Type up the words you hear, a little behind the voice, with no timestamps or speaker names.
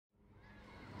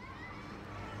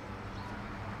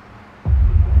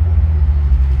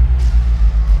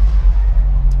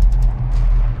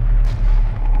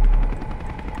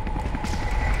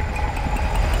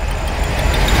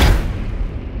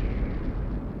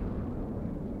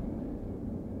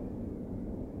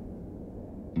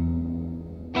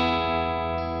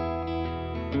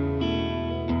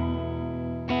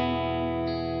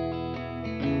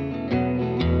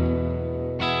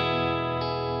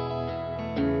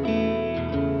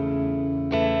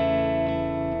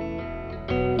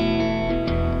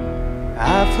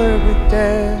flirt with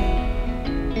death.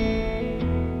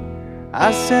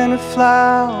 I send her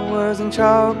flowers and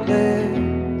chocolates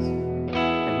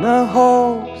in the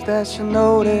hopes that she'll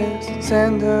notice and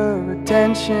send her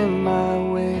attention my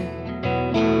way.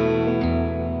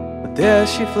 But there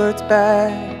she flirts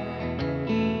back,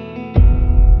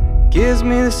 gives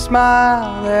me the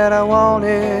smile that I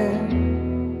wanted,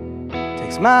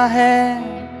 takes my hand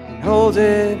and holds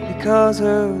it because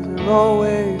hers are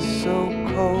always so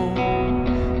cold.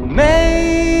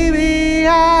 Maybe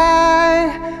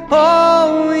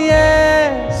oh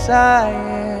yes, I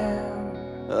am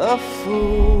a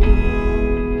fool.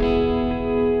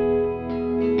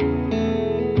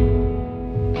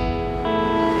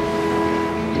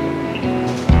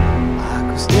 I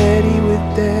go steady with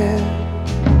death,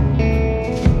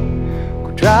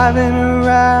 go driving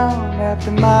around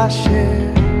after my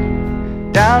ship,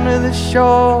 down to the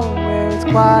shore where it's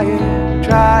quiet,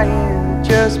 trying to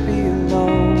just be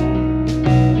alone.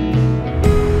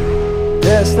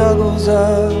 Death snuggles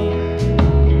up,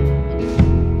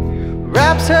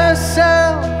 wraps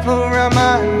herself around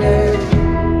my neck.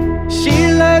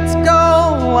 She lets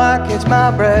go, I catch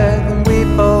my breath, and we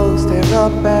both stare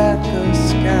up at the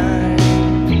sky.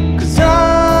 'Cause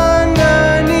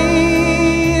underneath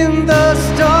the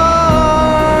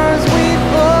stars we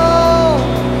both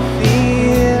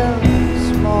feel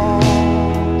small.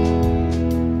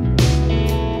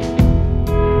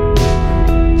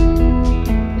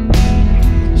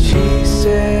 She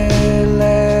said,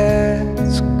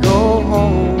 let's go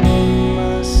home.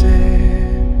 I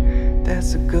said,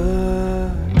 that's a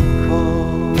good call.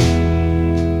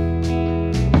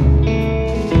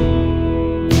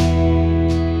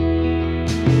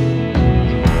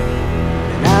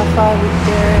 And I fight with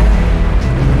death.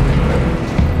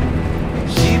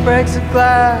 She breaks a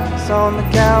glass on the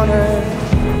counter,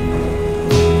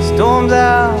 storms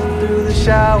out through the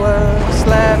shower,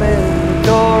 slamming the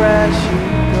door as she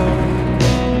goes.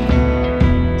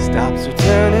 Stops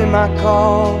returning my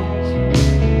calls.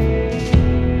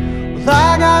 Well,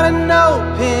 I got a note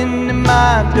pinned to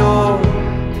my door.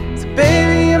 So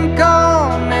baby, I'm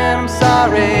gone and I'm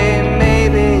sorry.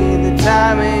 Maybe the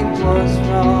timing was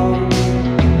wrong.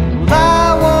 Well, I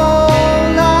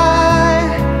won't lie,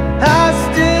 I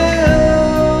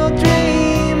still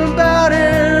dream about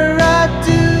her, I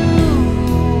do.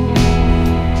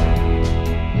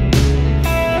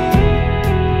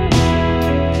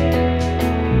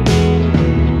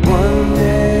 One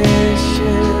day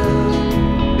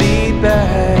she'll be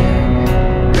back.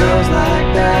 Girls like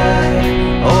that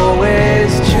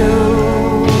always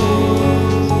choose.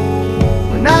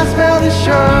 When I smell the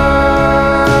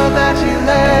shirt that she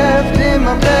left in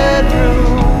my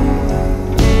bedroom,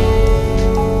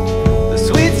 the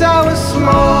sweet sour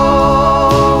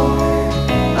smoke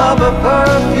of a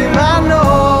perfume